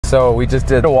So we just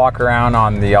did a walk around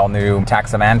on the all-new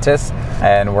Taxa Mantis,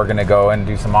 and we're gonna go and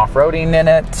do some off-roading in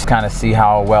it, kind of see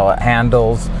how well it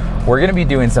handles. We're gonna be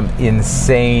doing some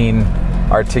insane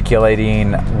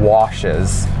articulating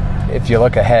washes. If you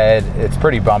look ahead, it's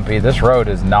pretty bumpy. This road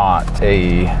is not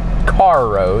a car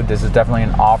road. This is definitely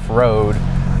an off-road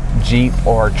Jeep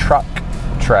or truck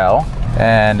trail,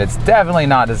 and it's definitely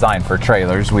not designed for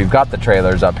trailers. We've got the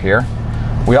trailers up here.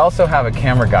 We also have a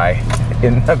camera guy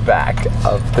in the back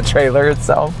of the trailer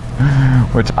itself,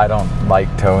 which I don't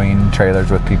like towing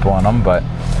trailers with people in them, but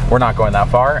we're not going that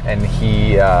far, and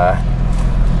he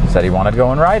said he wanted to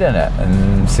go and ride in it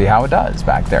and see how it does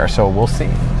back there, so we'll see.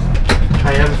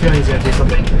 I have a feeling he's going to do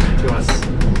something to us.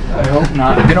 I hope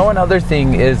not. You know, another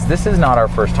thing is this is not our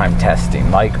first time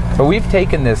testing. Like, but we've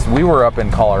taken this, we were up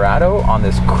in Colorado on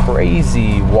this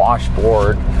crazy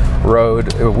washboard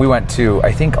road. We went to,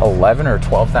 I think, 11 or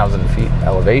 12,000 feet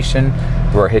elevation.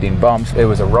 We were hitting bumps. It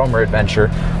was a roamer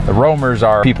adventure. The roamers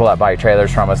are people that buy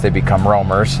trailers from us. They become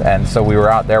roamers. And so we were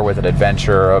out there with an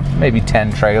adventure of maybe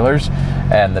 10 trailers.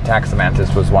 And the Taxa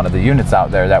Mantis was one of the units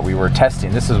out there that we were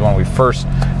testing. This is when we first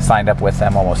signed up with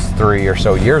them almost 3 or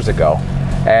so years ago.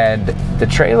 And the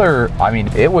trailer, I mean,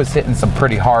 it was hitting some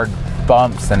pretty hard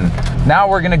bumps, and now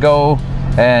we're gonna go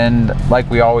and, like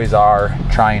we always are,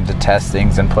 trying to test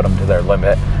things and put them to their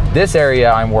limit. This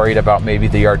area, I'm worried about maybe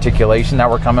the articulation that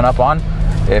we're coming up on,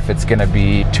 if it's gonna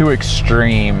be too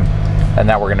extreme and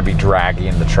that we're gonna be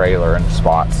dragging the trailer in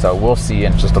spots. So we'll see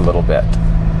in just a little bit.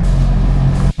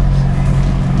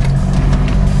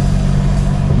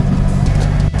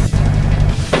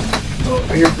 Oh,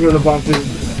 here's where the bump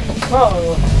is.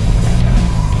 Oh.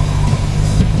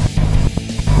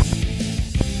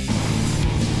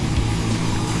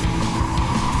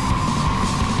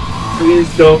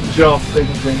 Please don't jump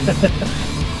anything.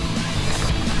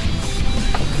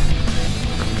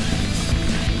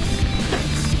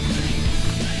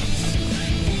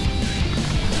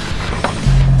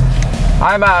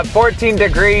 I'm at 14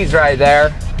 degrees right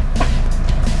there.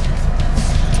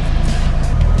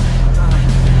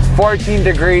 14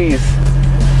 degrees.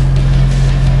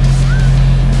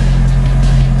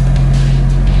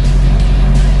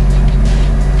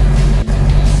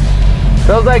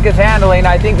 Feels like it's handling.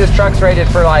 I think this truck's rated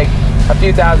for like a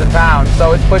few thousand pounds,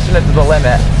 so it's pushing it to the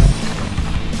limit.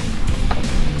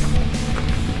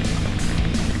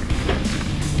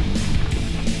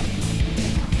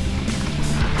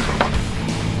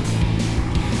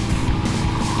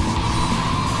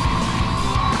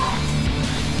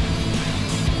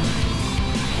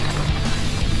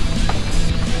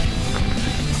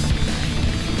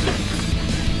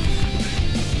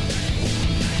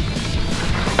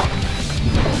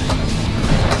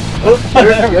 Oh,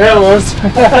 there it was.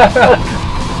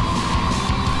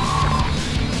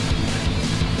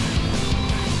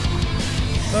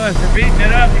 Well, if we're beating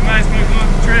it up, you might as well go in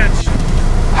the trench.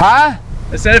 Huh?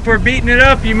 I said if we're beating it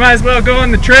up, you might as well go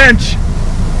in the trench.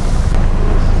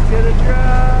 Let's get a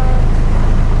drive.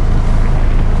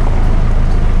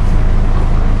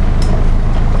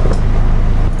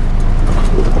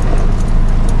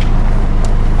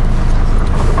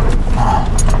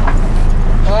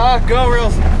 Go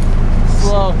real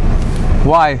slow.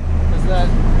 Why? Because that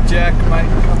jack might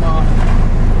come off.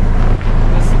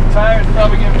 This tire's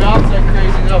probably gonna bounce like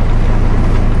crazy though.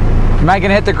 Am I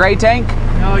gonna hit the gray tank?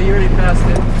 No, you already passed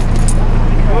it.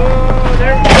 Oh,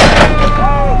 there we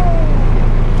go!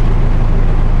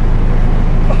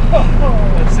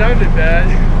 That sounded bad.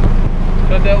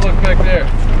 How'd that look back there?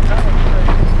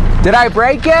 Did I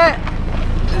break it?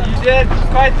 You did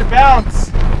quite the bounce.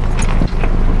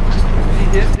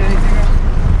 Did you hit anything?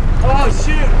 Oh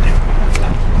shoot!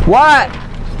 What?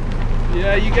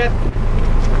 Yeah, you got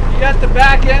the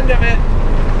back end of it.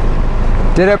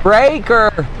 Did it break,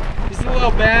 or Just a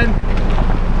little bend.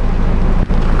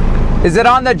 is it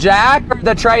on the jack or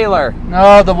the trailer?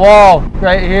 No, the wall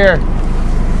right here.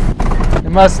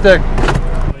 It must have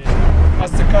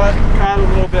caught a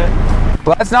little bit.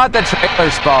 Well, that's not the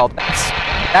trailer's fault.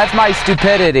 That's my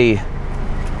stupidity.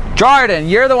 Jordan,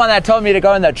 you're the one that told me to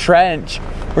go in the trench.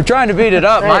 We're trying to beat it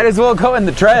up. Might as well go in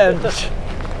the trench.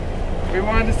 We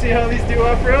wanted to see how these do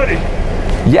off-roading.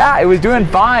 Yeah, it was doing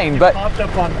fine, but Popped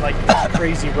up on like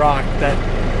crazy rock that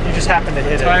you just happened to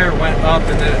hit it. Tire went up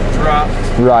and then it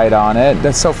dropped. right on it.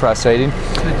 That's so frustrating.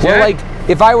 Well, like,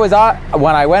 if I was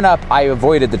when I went up, I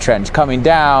avoided the trench. Coming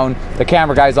down, the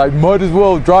camera guy's like, might as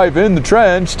well drive in the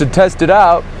trench to test it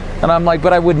out. And I'm like,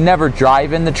 but I would never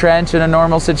drive in the trench in a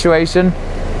normal situation,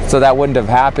 so that wouldn't have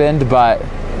happened. But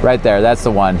right there, that's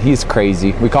the one. He's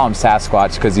crazy. We call him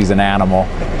Sasquatch because he's an animal.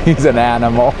 He's an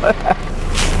animal.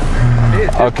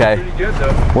 Okay. Pretty good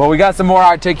though. Well, we got some more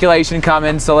articulation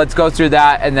coming, so let's go through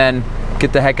that and then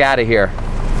get the heck out of here.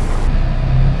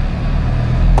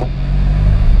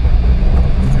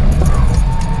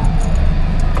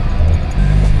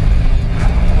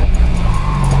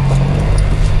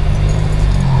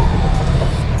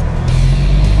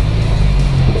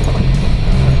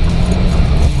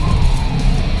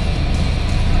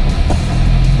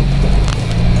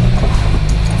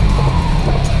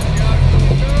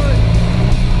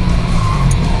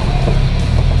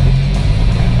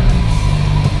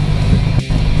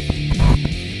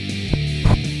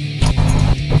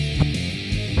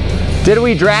 Did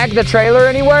we drag the trailer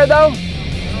anywhere though? I don't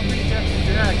think you have to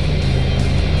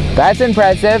jack. That's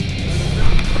impressive.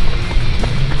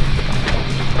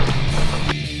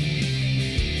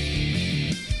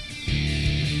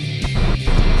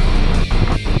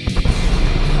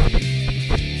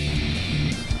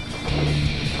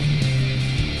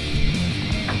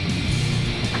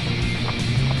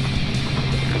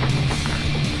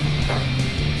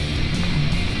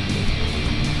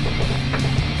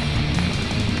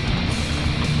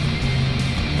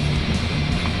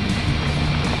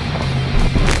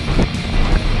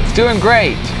 It's doing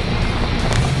great.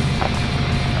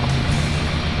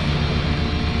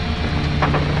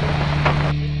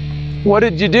 What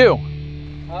did you do?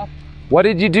 Huh? What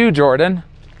did you do, Jordan?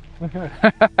 You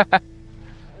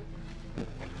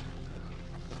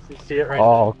see it right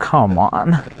Oh, come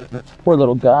on. Poor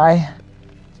little guy.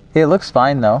 Hey, it looks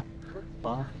fine though.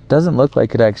 now? Doesn't look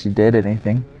like it actually did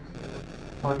anything.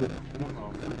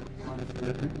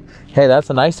 Hey, that's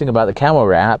the nice thing about the camo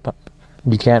wrap.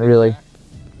 You can't really...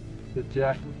 The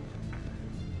jack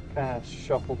kind of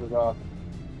shuffled it off.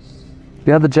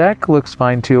 Yeah, the jack looks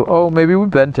fine too. Oh, maybe we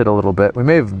bent it a little bit. We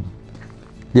may have...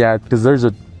 Yeah, because there's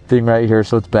a thing right here,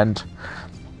 so it's bent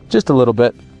just a little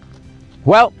bit.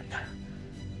 Well,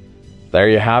 there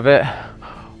you have it.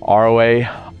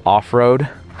 ROA off-road.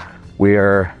 We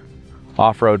are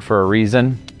off-road for a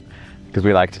reason, because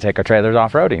we like to take our trailers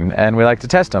off-roading and we like to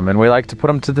test them and we like to put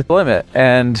them to the limit.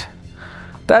 And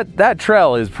that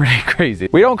trail is pretty crazy.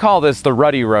 We don't call this the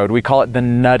ruddy road, we call it the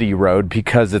nutty road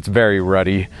because it's very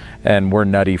ruddy and we're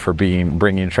nutty for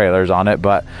bringing trailers on it.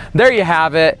 But there you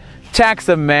have it,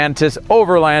 Taxa Mantis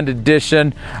Overland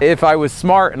Edition. If I was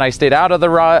smart and I stayed out of the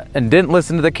rut and didn't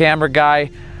listen to the camera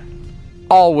guy,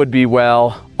 all would be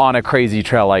well on a crazy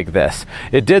trail like this.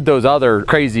 It did those other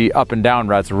crazy up and down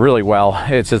ruts really well.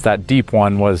 It's just that deep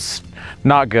one was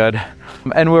not good.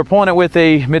 And we were pulling it with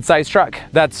a mid-sized truck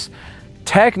that's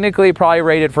technically probably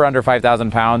rated for under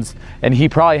 5,000 pounds, and he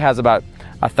probably has about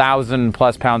 1,000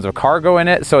 plus pounds of cargo in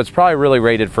it, so it's probably really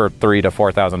rated for 3,000 to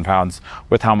 4,000 pounds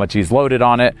with how much he's loaded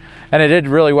on it, and it did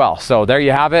really well. So there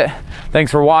you have it.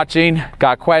 Thanks for watching.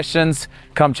 Got questions,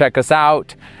 come check us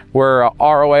out. We're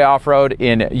ROA off-road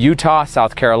in Utah,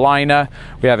 South Carolina.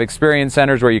 We have experience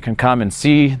centers where you can come and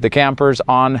see the campers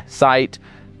on site.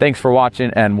 Thanks for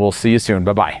watching, and we'll see you soon.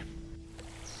 Bye-bye.